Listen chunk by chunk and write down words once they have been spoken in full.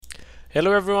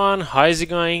Hello everyone, how is it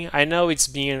going? I know it's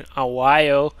been a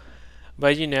while,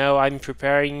 but I'm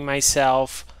preparing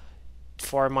myself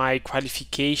for my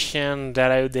qualification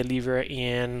that I will deliver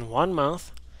in 1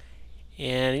 month.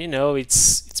 And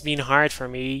it's been hard for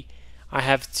me. I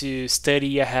have to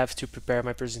study, I have to prepare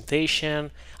my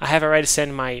presentation. I have already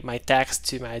sent my text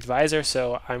to my advisor,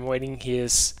 so I'm waiting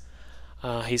his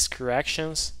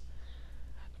corrections.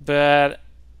 But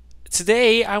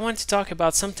today I want to talk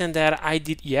about something that I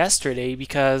did yesterday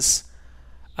because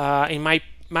in my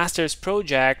master's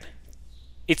project,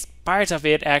 it's part of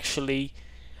it actually.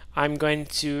 I'm going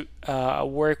to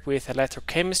work with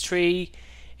electrochemistry,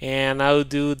 and I'll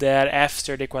do that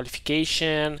after the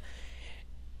qualification.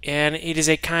 And it is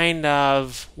a kind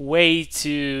of way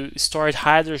to store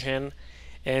hydrogen,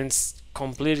 and it's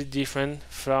completely different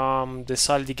from the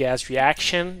solid gas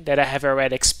reaction that I have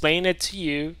already explained it to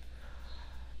you.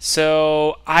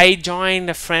 So I joined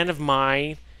a friend of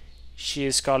mine. She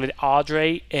is called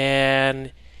Audrey,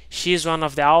 and she's one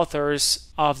of the authors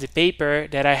of the paper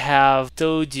that I have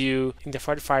told you in the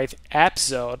 45th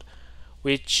episode,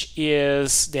 which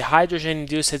is the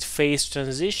hydrogen-induced phase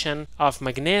transition of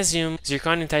magnesium,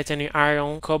 zirconium, titanium,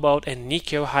 iron, cobalt, and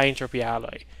nickel high-entropy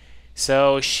alloy.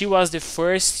 So she was the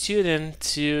first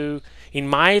student in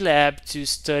my lab to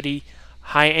study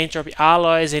high entropy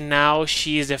alloys, and now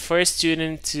she is the first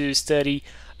student to study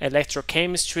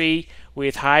electrochemistry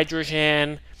with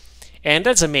hydrogen, and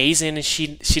that's amazing.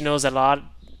 She knows a lot,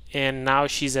 and now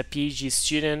she's a PhD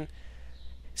student.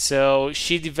 So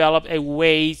she developed a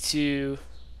way to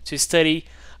study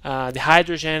the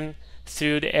hydrogen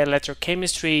through the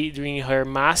electrochemistry during her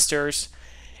masters,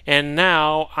 and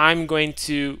now I'm going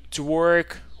to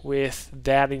work with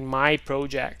that in my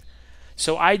project.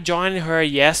 So I joined her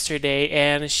yesterday,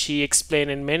 and she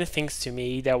explained many things to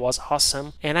me that was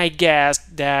awesome, and I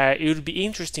guessed that it would be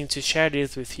interesting to share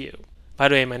this with you. By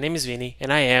the way, my name is Vinny,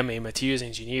 and I am a materials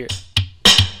engineer.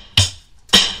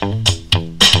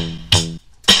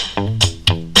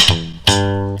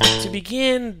 To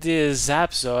begin this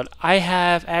episode, I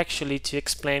have actually to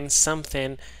explain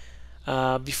something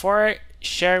before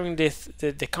sharing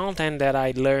the content that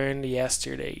I learned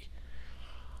yesterday.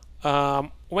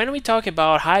 When we talk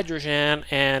about hydrogen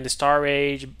and the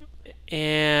storage,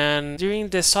 and during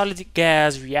the solid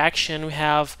gas reaction, we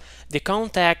have the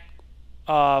contact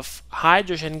of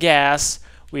hydrogen gas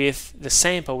with the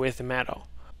sample, with the metal.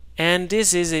 And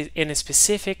this is in a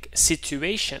specific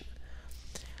situation.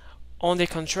 On the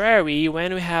contrary,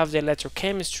 when we have the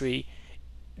electrochemistry,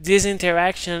 this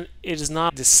interaction is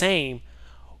not the same.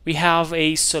 We have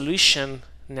a solution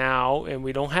now, and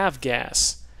we don't have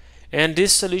gas. And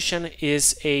this solution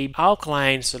is a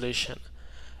alkaline solution.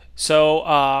 So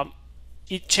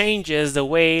it changes the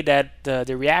way that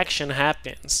the reaction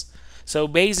happens. So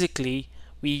basically,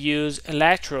 we use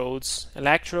electrodes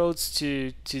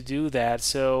to do that.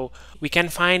 So we can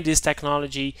find this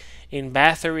technology in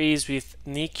batteries with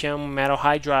nickel metal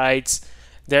hydrides.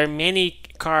 There are many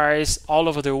cars all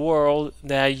over the world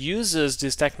that uses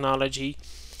this technology,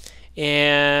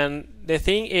 and the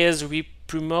thing is, we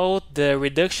promote the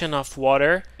reduction of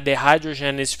water. The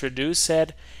hydrogen is produced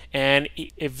and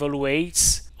it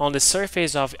evaluates on the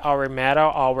surface of our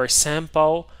metal, our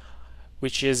sample,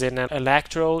 which is an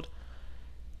electrode,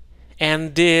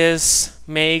 and this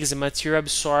makes the material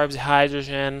absorb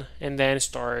hydrogen and then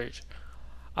storage.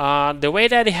 The way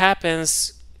that it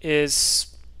happens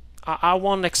is, I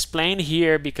won't explain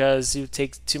here because it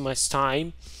takes too much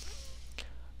time.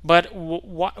 But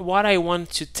what I want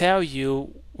to tell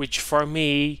you, which for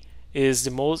me is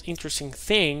the most interesting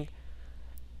thing,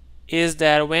 is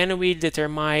that when we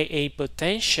determine a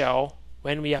potential,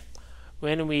 when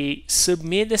we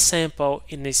submit the sample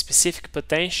in a specific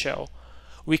potential,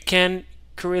 we can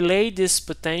correlate this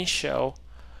potential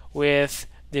with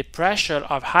the pressure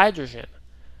of hydrogen.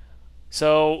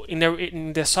 So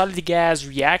in the solid gas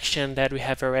reaction that we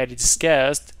have already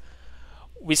discussed,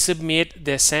 we submit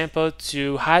the sample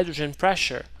to hydrogen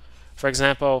pressure. For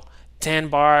example, 10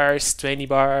 bars, 20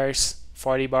 bars,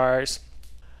 40 bars.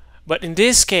 But in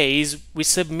this case, we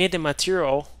submit the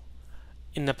material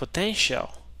in a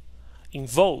potential, in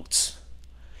volts.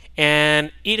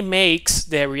 And it makes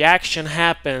the reaction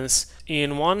happens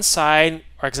in one side,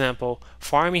 for example,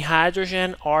 forming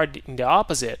hydrogen, or in the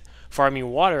opposite,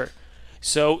 forming water.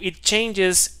 So it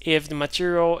changes if the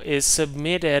material is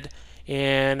submitted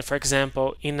in, for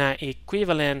example, in an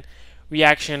equivalent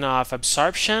reaction of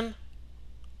absorption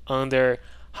under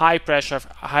high pressure of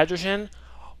hydrogen,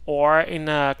 or in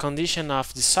a condition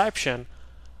of desorption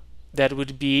that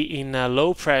would be in a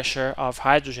low pressure of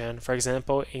hydrogen, for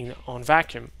example, on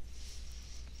vacuum.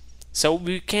 So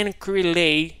we can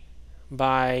correlate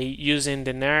by using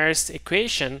the Nernst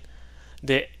equation,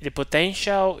 the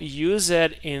potential used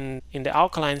in the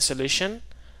alkaline solution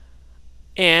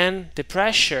and the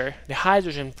pressure, the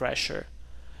hydrogen pressure.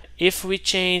 If we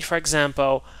change, for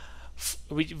example,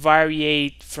 we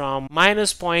variate from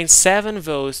minus 0.7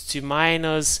 volts to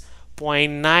minus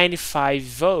 0.95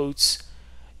 volts,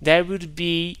 that would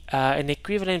be an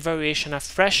equivalent variation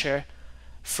of pressure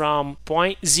from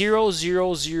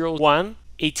 0.0001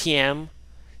 atm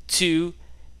to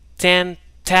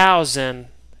 10,000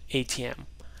 atm.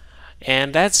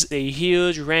 And that's a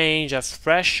huge range of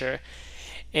pressure.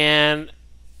 And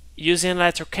using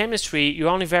electrochemistry, you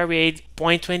only variate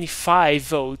 0.25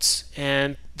 volts,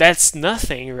 and that's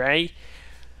nothing, right?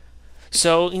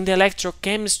 So in the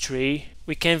electrochemistry,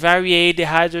 we can vary the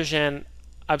hydrogen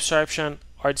absorption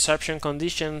or desorption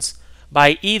conditions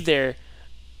by either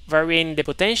varying the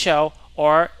potential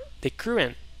or the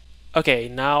current. Okay,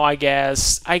 now I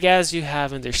guess you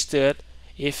have understood.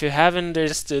 If you haven't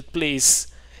understood, please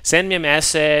send me a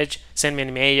message, send me an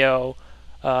email,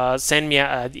 send me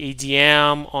a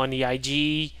DM on the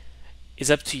IG. It's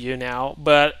up to you now.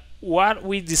 But what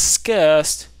we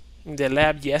discussed in the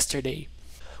lab yesterday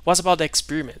was about the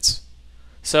experiments.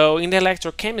 So in the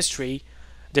electrochemistry,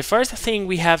 the first thing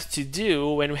we have to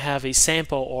do when we have a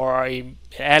sample or an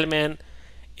element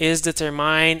is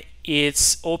determine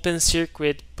its open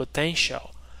circuit potential.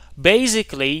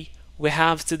 Basically, we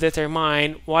have to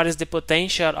determine what is the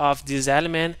potential of this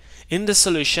element in the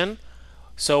solution.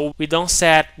 So we don't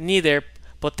set neither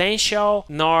potential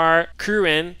nor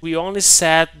current. We only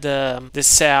set the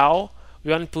cell,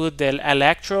 we only put the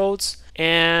electrodes,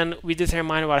 and we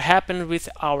determine what happened with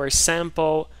our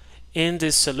sample in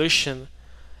this solution.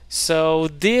 So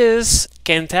this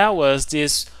can tell us,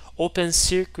 this open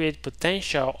circuit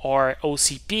potential, or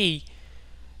OCP,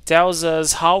 tells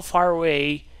us how far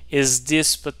away is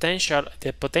this potential,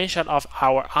 the potential of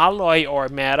our alloy or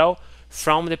metal,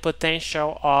 from the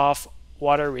potential of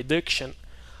water reduction.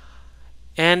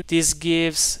 And this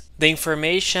gives the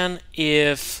information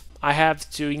if I have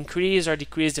to increase or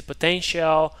decrease the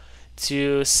potential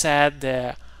to set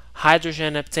the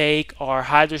hydrogen uptake or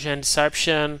hydrogen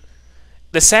desorption.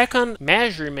 The second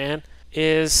measurement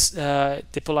is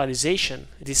the polarization,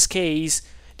 in this case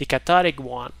the cathodic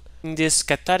one. In this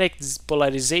cathodic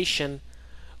polarization,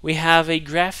 we have a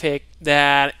graphic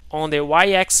that on the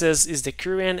y-axis is the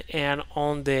current and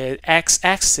on the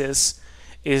x-axis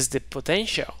is the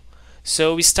potential.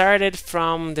 So we started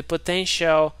from the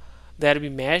potential that we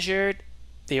measured,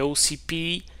 the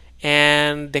OCP,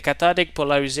 and the cathodic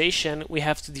polarization. We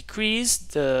have to decrease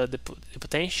the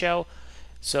potential,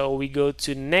 so we go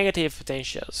to negative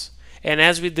potentials. And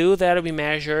as we do that, we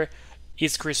measure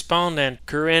its corresponding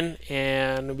current,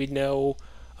 and we know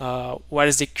what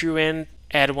is the current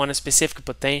at one specific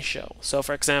potential. So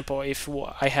for example, if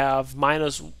I have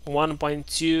minus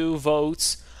 1.2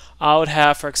 volts, I would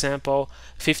have, for example,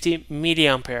 50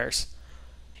 milliamperes.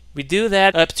 We do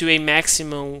that up to a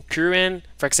maximum current,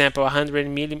 for example, 100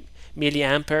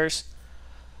 milliamperes.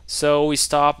 So we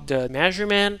stop the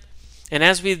measurement, and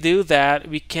as we do that,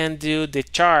 we can do the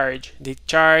charge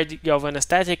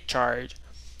galvanostatic charge.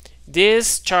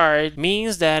 This charge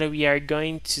means that we are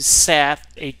going to set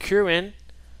a current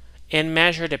and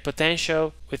measure the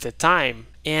potential with the time.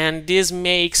 And this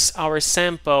makes our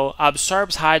sample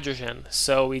absorbs hydrogen,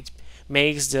 so it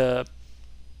makes the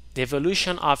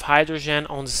evolution of hydrogen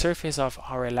on the surface of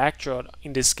our electrode,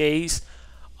 in this case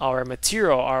our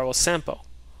material, our sample.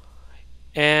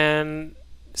 And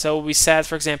so we set,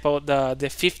 for example, the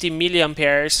 50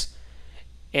 milliamperes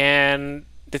and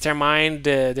determine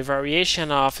the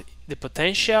variation of the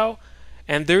potential,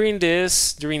 and during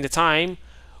the time,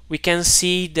 we can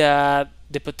see that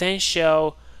the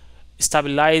potential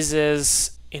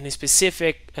stabilizes in a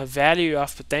specific value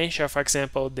of potential, for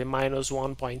example, the minus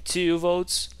 1.2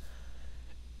 volts.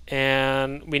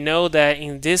 And we know that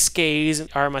in this case,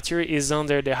 our material is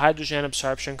under the hydrogen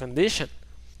absorption condition.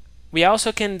 We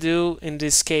also can do, in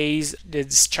this case, the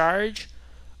discharge,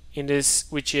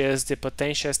 which is the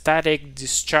potential static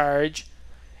discharge.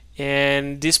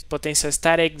 And this potential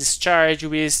static discharge,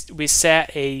 we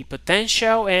set a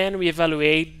potential and we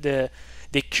evaluate the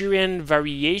current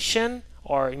variation,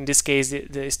 or in this case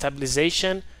the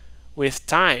stabilization, with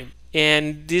time.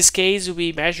 In this case,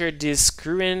 we measure this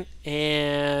current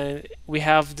and we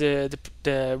have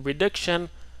the reduction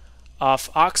of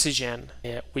oxygen,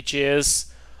 which is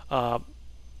the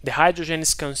hydrogen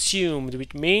is consumed,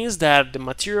 which means that the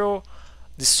material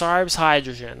desorbs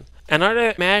hydrogen.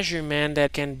 Another measurement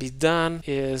that can be done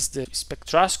is the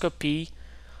spectroscopy,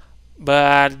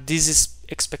 but this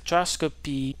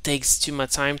spectroscopy takes too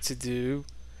much time to do.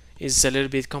 is a little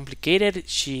bit complicated.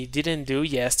 She didn't do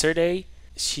yesterday.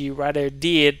 She rather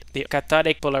did the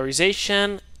cathodic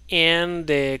polarization and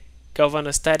the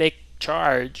galvanostatic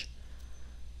charge,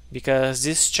 because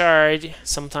this charge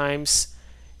sometimes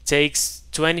takes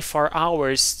 24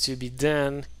 hours to be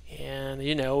done, and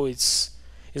it's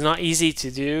not easy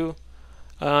to do.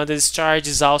 The discharge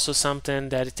is also something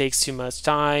that it takes too much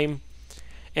time,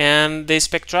 and the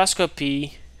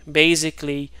spectroscopy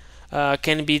basically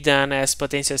can be done as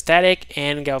potentiostatic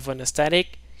and galvanostatic.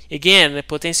 Again, the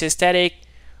potentiostatic,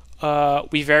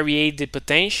 we vary the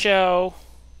potential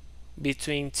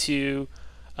between two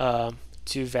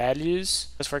values,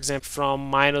 for example from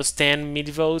minus 10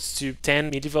 millivolts to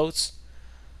 10 millivolts.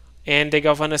 And the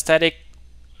galvanostatic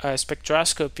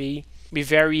spectroscopy, we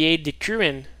vary the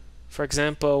current, for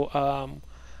example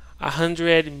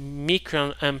 100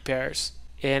 micron amperes.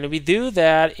 And we do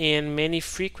that in many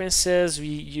frequencies. We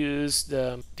use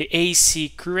the AC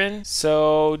current,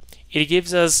 so it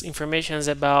gives us information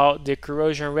about the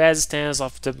corrosion resistance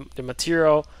of the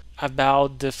material,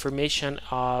 about the formation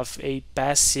of a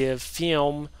passive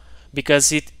film,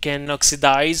 because it can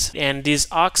oxidize, and this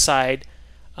oxide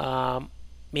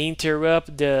may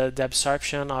interrupt the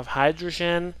absorption of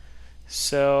hydrogen.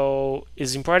 So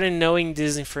it's important knowing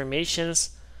these informations,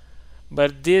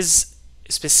 but this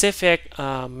specific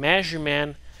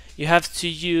measurement, you have to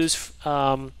use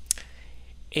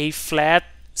a flat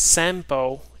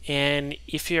sample, and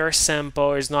if your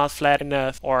sample is not flat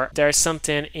enough, or there's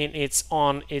something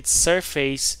on its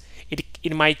surface,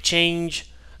 it might change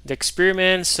the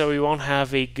experiment, so we won't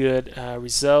have a good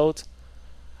result.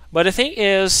 But the thing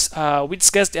is, we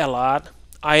discussed a lot.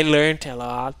 I learned a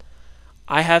lot.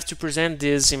 I have to present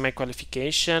this in my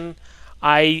qualification.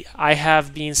 I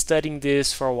have been studying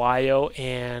this for a while,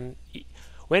 and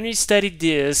when you study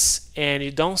this and you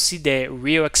don't see the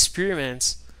real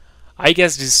experiments, I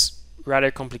guess this is rather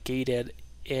complicated.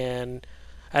 And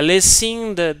at least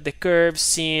seeing the curves,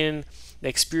 seeing the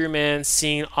experiments,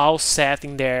 seeing all set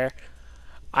in there,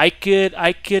 I could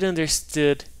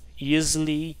understood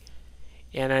easily,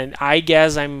 and I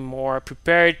guess I'm more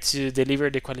prepared to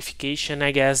deliver the qualification.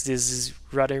 I guess this is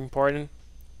rather important.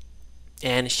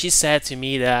 And she said to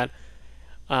me that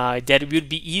that it would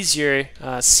be easier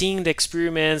seeing the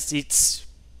experiments. This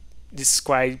is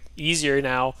quite easier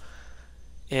now,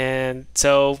 and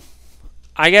so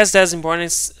I guess that's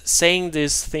important. Saying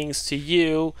these things to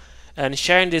you and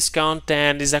sharing this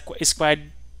content is quite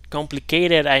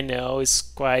complicated. I know it's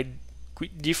quite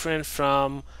different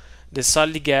from the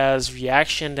solid gas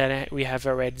reaction that we have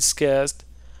already discussed,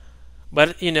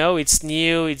 but it's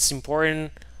new, it's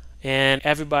important, and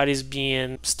everybody's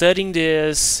been studying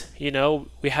this.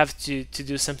 We have to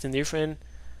do something different,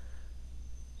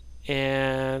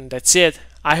 and that's it.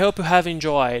 I hope you have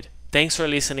enjoyed. Thanks for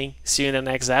listening. See you in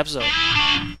the next episode.